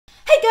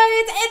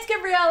Hey guys, it's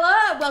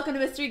Gabriella. Welcome to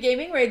Mystery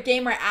Gaming, where a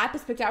game or app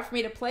is picked out for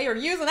me to play or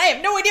use, and I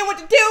have no idea what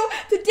to do.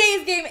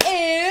 Today's game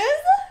is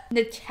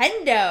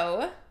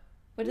Nintendo.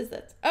 What is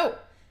this? Oh,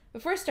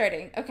 before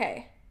starting,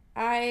 okay,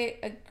 I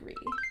agree.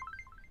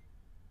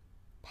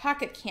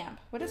 Pocket Camp.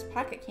 What is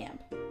Pocket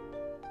Camp?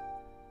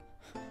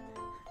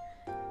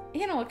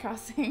 Animal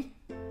Crossing.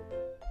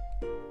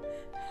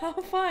 How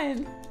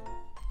fun.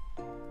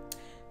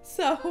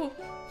 So,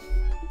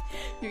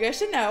 you guys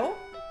should know,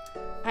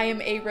 I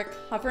am a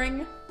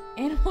recovering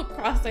Animal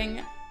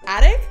Crossing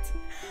addict.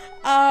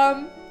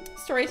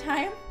 Story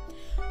time.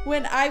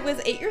 When I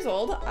was 8 years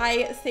old,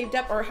 I saved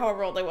up, or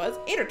however old I was,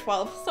 8 or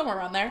 12, somewhere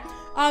around there.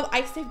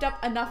 I saved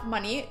up enough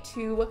money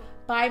to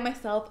buy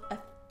myself a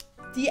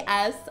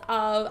DS.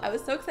 I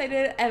was so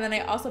excited, and then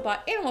I also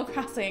bought Animal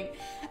Crossing,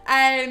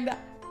 and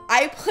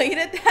I played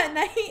it that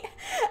night,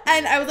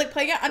 and I was like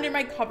playing it under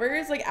my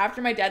covers, like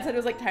after my dad said it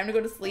was like time to go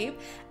to sleep,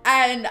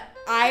 and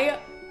I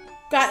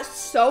got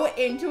so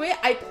into it.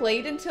 I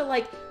played until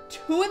like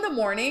 2 in the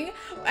morning,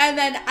 and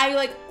then I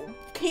like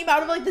came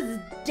out of like this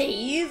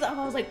daze, and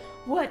I was like,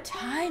 what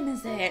time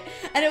is it?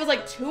 And it was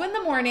like 2 in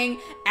the morning.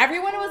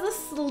 Everyone was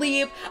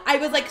asleep. I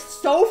was like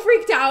so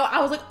freaked out.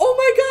 I was like, oh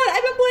my God,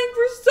 I've been playing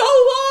for so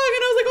long.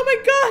 And I was like, oh my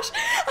gosh.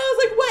 I was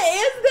like, what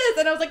is this?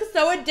 And I was like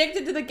so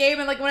addicted to the game.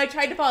 And like when I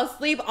tried to fall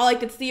asleep, all I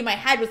could see in my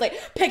head was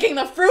like picking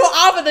the fruit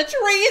off of the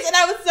trees. And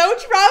I was so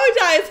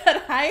traumatized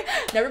that I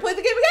never played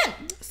the game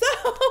again. So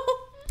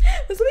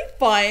this will be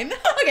fun.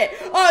 Okay,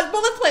 but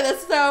let's play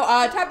this. So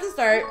tap to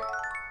start.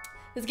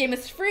 This game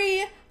is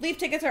free. Leaf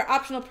tickets are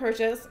optional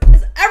purchase.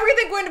 Is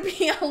everything going to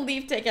be a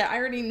leaf ticket? I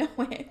already know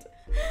it.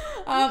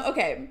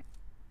 Okay.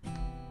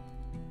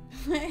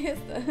 What is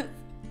this?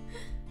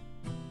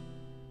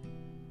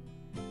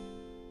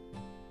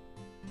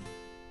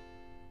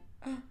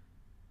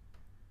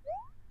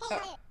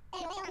 Oh.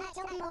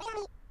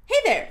 Hey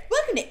there!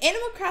 Welcome to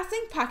Animal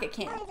Crossing Pocket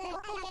Camp.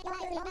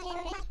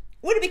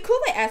 Would it be cool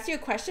if I asked you a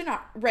question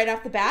right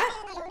off the bat?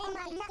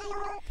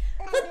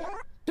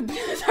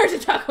 It's hard to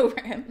talk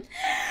over him.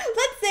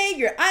 Let's say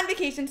you're on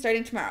vacation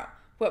starting tomorrow.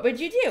 What would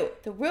you do?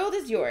 The world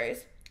is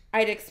yours.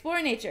 I'd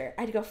explore nature.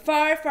 I'd go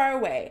far, far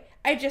away.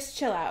 I'd just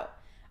chill out.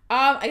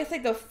 I guess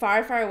I'd go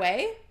far, far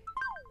away.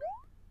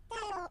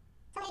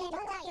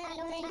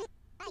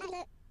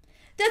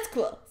 That's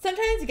cool.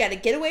 Sometimes you gotta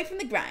get away from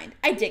the grind.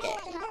 I dig it.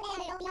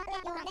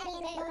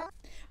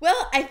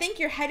 Well, I think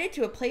you're headed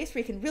to a place where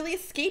you can really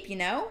escape, you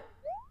know?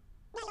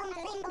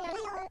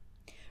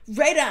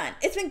 Right on.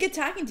 It's been good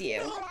talking to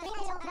you.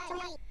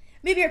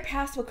 Maybe our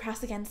paths will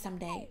cross again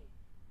someday.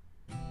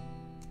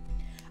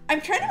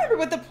 I'm trying to remember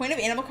what the point of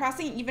Animal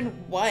Crossing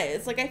even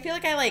was. Like, I feel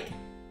like I, like,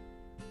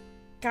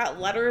 got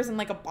letters in,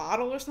 like, a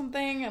bottle or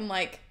something and,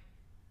 like,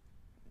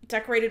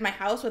 decorated my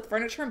house with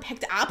furniture and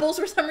picked apples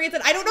for some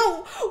reason. I don't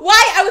know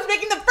why I was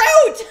making the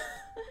fruit!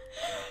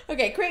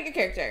 Okay, create a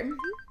character.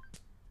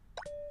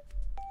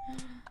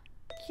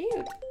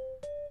 Cute.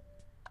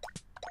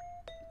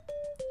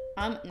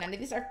 None of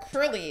these are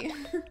curly.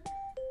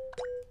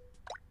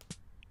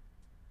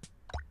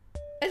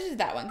 Let's just do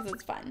that one because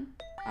it's fun.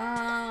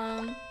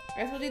 I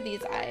guess we'll do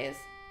these eyes.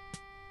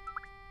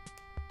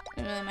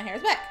 And then my hair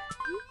is back.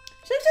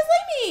 She looks just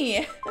like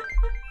me.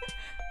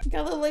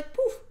 Got a little like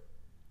poof.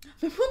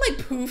 Remember when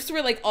like poofs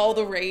were like all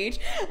the rage?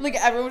 Like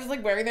everyone was just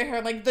like wearing their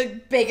hair like the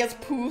biggest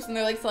poofs, and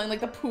they're like selling like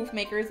the poof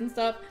makers and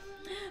stuff.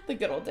 The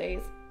good old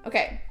days.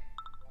 Okay.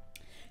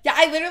 Yeah,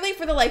 I literally,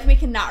 for the life of me,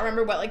 cannot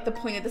remember what, like, the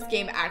point of this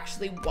game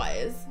actually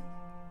was.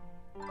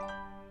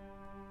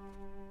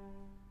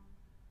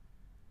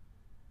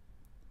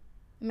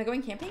 Am I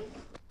going camping?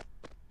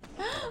 Look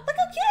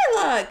how cute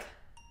I look!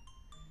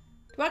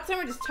 To walk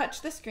somewhere, just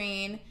touch the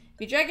screen. If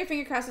you drag your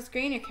finger across the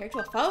screen, your character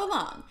will follow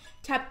along.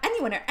 Tap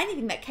anyone or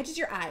anything that catches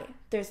your eye.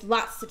 There's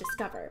lots to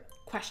discover.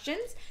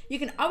 Questions? You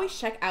can always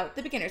check out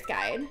the beginner's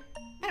guide.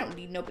 I don't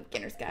need no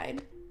beginner's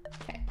guide.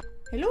 Okay.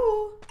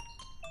 Hello?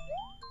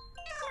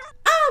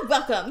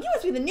 Welcome. You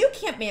must be the new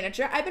camp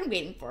manager I've been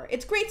waiting for.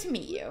 It's great to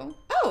meet you.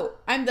 Oh,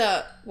 I'm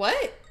the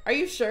what? Are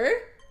you sure?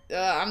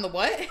 I'm the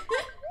what?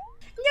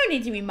 No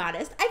need to be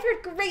modest. I've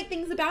heard great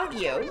things about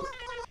you.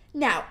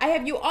 Now, I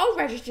have you all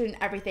registered and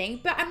everything,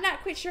 but I'm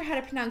not quite sure how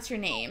to pronounce your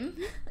name.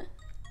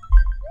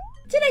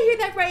 Did I hear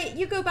that right?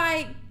 You go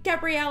by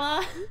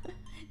Gabriella?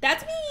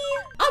 That's me.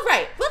 All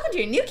right. Welcome to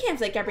your new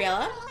campsite,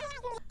 Gabriella.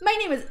 My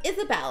name is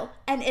Isabel,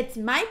 and it's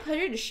my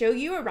pleasure to show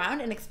you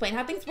around and explain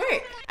how things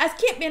work. As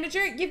camp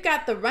manager, you've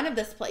got the run of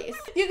this place.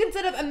 You can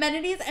set up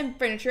amenities and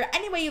furniture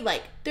any way you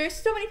like. There's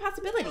so many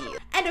possibilities.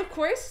 And of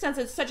course, since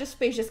it's such a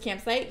spacious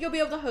campsite, you'll be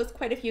able to host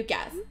quite a few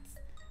guests.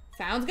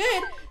 Sounds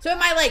good. So am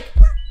I like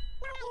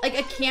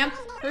a camp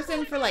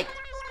person for like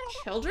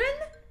children?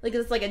 Like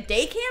is this like a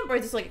day camp, or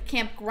is this like a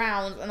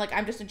campground and like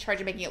I'm just in charge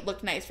of making it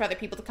look nice for other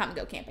people to come and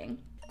go camping?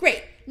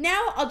 Great.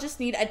 Now I'll just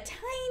need a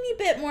tiny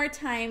bit more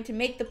time to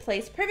make the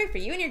place perfect for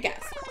you and your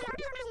guests.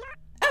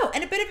 Oh,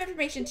 and a bit of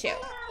information too.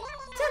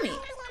 Tell me,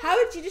 how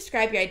would you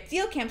describe your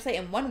ideal campsite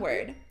in one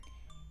word?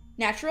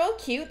 Natural,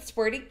 cute,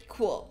 sporty,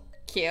 cool.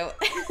 Cute.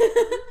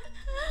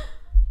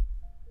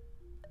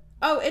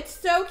 Oh, it's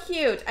so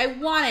cute. I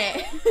want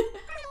it.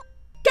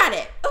 Got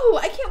it. Oh,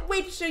 I can't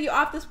wait to show you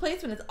off this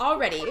place when it's all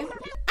ready.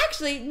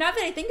 Actually, now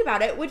that I think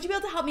about it, would you be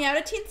able to help me out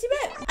a teensy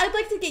bit? I'd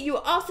like to get you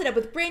all set up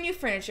with brand new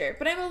furniture,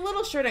 but I'm a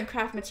little short on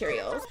craft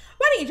materials.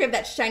 Why don't you drive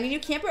that shiny new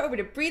camper over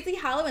to Breezy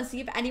Hollow and see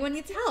if anyone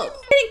needs help?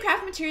 Getting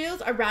craft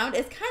materials around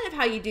is kind of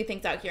how you do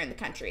things out here in the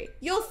country.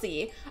 You'll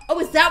see. Oh,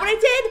 is that what I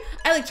did?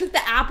 I like took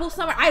the apple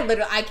somewhere.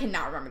 I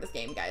cannot remember this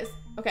game, guys.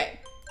 Okay,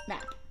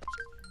 map.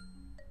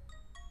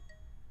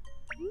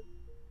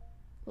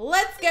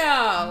 Let's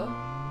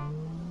go.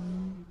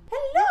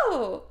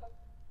 Hello.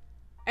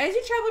 As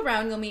you travel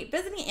around, you'll meet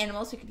visiting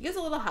animals who could use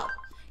a little help.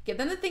 Give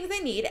them the things they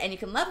need, and you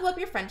can level up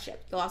your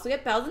friendship. You'll also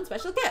get bells and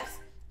special gifts.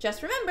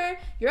 Just remember,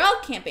 you're all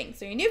camping,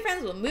 so your new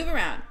friends will move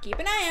around. Keep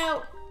an eye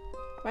out.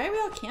 Why are we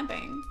all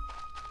camping?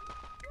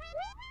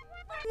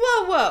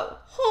 Whoa, whoa,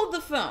 hold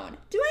the phone.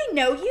 Do I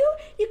know you?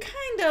 You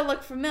kinda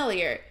look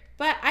familiar,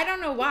 but I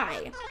don't know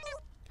why.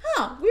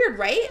 Huh, weird,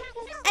 right?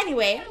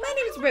 Anyway, my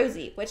name's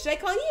Rosie. What should I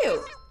call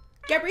you?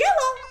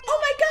 Gabriella?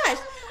 Oh my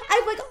gosh,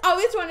 I've like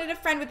always wanted a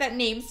friend with that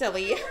name,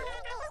 silly.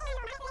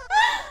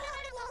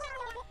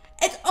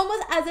 It's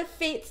almost as if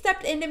fate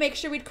stepped in to make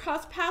sure we'd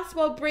cross paths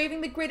while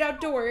braving the great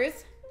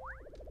outdoors.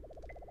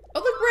 Oh,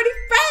 look, we're already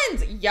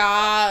friends!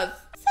 Yes!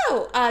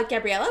 So,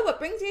 Gabriella, what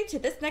brings you to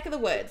this neck of the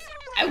woods?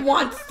 I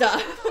want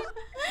stuff!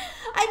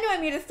 I know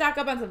I'm here to stock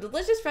up on some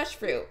delicious fresh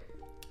fruit.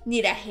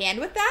 Need a hand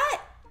with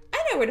that?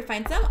 I know where to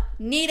find some.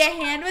 Need a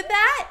hand with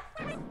that?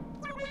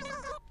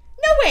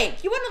 No way!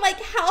 You want to, like,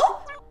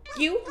 help?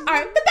 You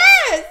are the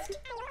best!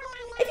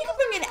 If you could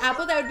bring me an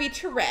apple, that would be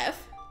terrific.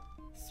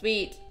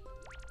 Sweet.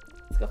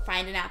 Let's go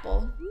find an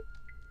apple.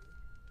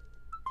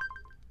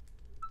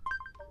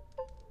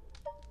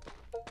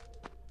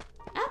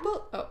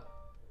 Apple? Oh.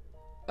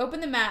 Open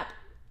the map.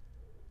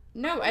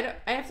 No, I don't.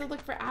 I have to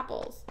look for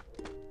apples.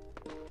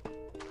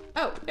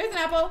 Oh, there's an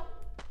apple.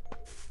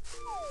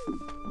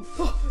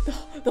 Oh,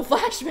 the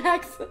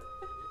flashbacks.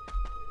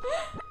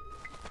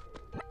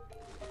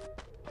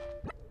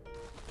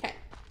 Okay.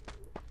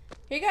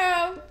 Here you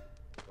go.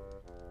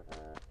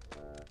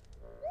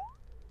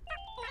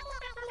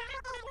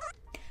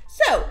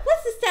 So,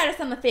 what's the status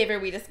on the favor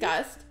we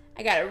discussed?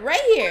 I got it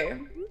right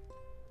here.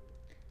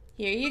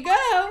 Here you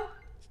go.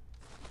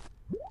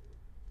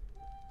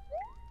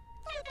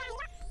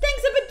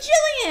 Thanks a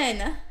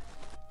bajillion!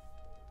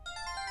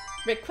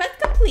 Request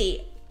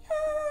complete.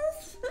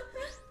 Yes.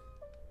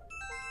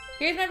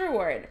 Here's my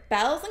reward.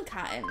 Bells and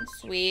cotton.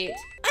 Sweet.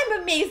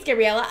 I'm amazed,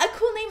 Gabriella. A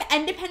cool name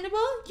and dependable?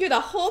 You're the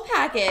whole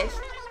package.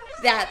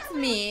 That's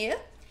me.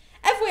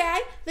 FYI,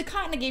 the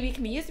cotton I gave you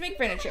can be used to make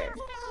furniture.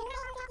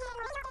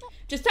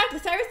 Just talk to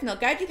Cyrus and he'll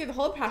guide you through the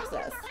whole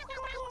process.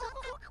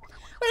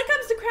 When it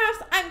comes to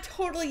crafts, I'm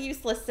totally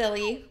useless,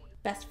 silly.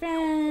 Best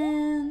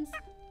friends.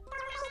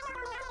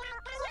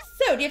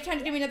 So, do you have time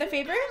to do me another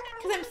favor?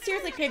 Because I'm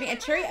seriously craving a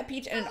cherry, a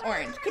peach, and an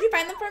orange. Could you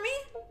find them for me?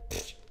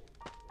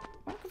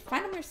 Why don't you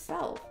find them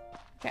yourself?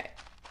 Okay.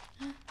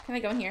 Can I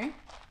go in here?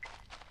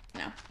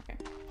 No. Okay.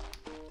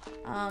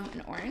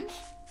 An orange.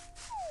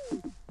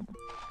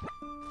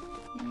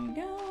 There you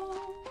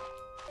go.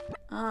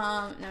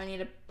 Now I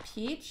need a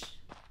peach.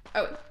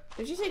 Oh,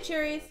 did you say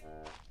cherries?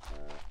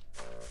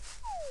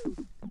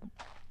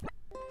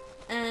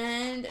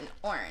 And an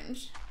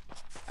orange.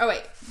 Oh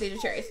wait, these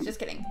are cherries. Just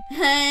kidding.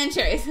 And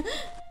cherries.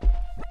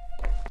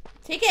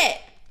 Take it.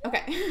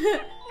 Okay.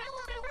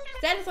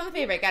 Status on the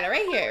favorite. Got it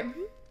right here.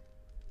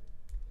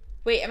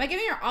 Wait, am I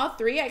giving her all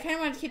three? I kind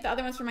of want to keep the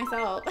other ones for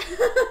myself.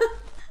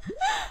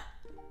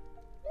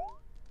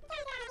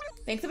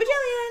 Thanks a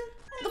bajillion.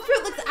 The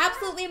fruit looks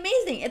absolutely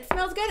amazing. It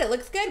smells good. It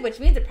looks good, which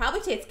means it probably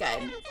tastes good.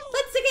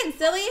 Let's dig in,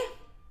 silly.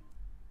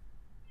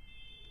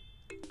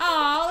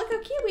 Aw, look how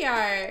cute we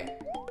are.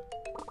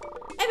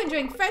 I'm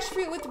enjoying fresh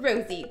fruit with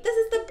Rosie. This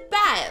is the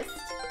best.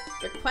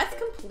 Request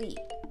complete.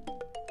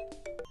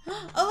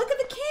 Oh, look at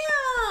the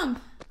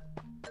camp.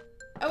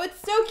 Oh,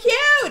 it's so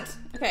cute.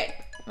 Okay,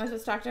 am I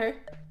supposed to talk to her?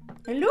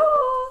 Hello.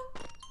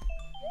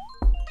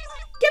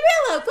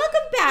 Gabriella,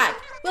 welcome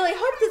back. Well, I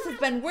hope this has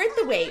been worth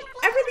the wait.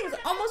 Everything is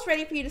almost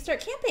ready for you to start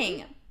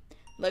camping.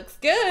 Looks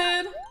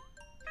good.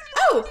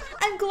 Oh,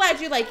 I'm glad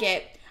you like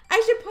it.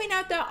 I should point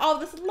out that all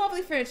this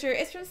lovely furniture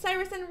is from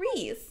Cyrus and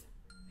Reese.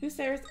 Who's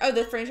Cyrus? Oh,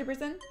 the furniture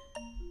person?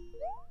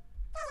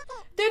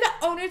 They're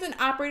the owners and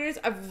operators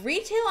of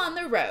Retail on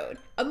the Road,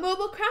 a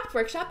mobile craft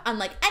workshop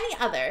unlike any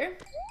other.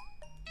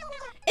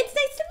 It's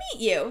nice to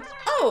meet you.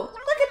 Oh,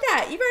 look at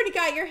that. You've already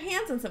got your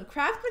hands on some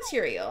craft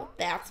material.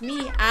 That's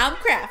me. I'm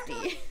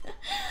crafty.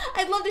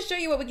 I'd love to show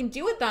you what we can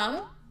do with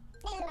them.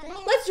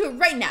 Let's do it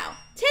right now.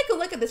 Take a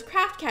look at this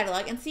craft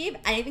catalog and see if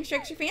anything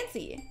strikes your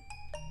fancy.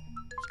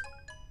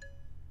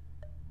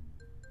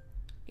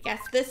 I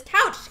guess this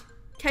couch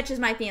catches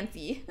my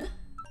fancy.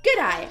 Good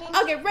eye.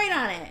 I'll get right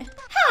on it.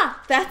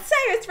 Ha! That's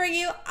Cyrus for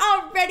you.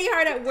 Already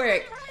hard at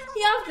work. He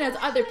often has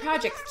other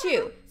projects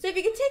too, so if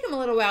you could take him a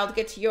little while to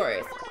get to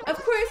yours. Of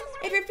course,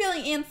 if you're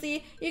feeling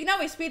antsy, you can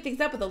always speed things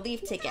up with a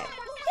leaf ticket.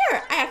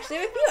 Here, I actually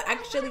have a few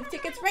extra leaf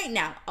tickets right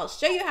now. I'll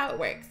show you how it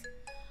works.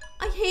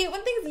 I hate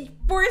when things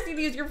force you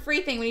to use your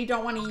free thing when you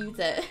don't want to use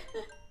it.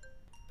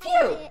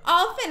 Phew,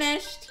 all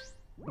finished.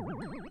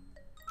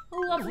 A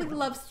lovely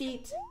love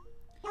seat.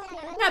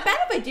 Not bad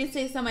if I do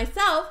say so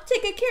myself.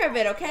 Take good care of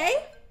it, okay?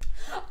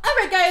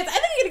 Alright guys, I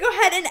think I'm gonna go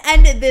ahead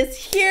and end this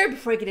here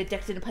before I get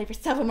addicted and play for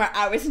several more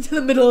hours into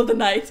the middle of the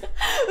night.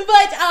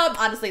 But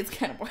honestly, it's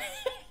kind of boring.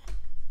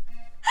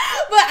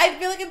 But I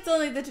feel like I'm still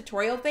in like, the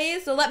tutorial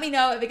phase, so let me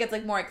know if it gets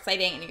like more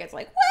exciting and you guys are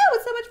like, wow,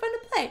 it's so much fun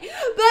to play.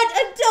 But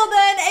until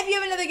then, if you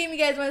have another game you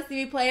guys want to see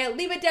me play,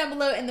 leave it down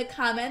below in the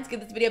comments.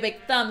 Give this video a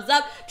big thumbs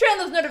up, turn on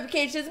those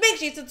notifications, make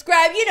sure you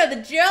subscribe, you know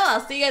the drill.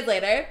 I'll see you guys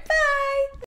later. Bye!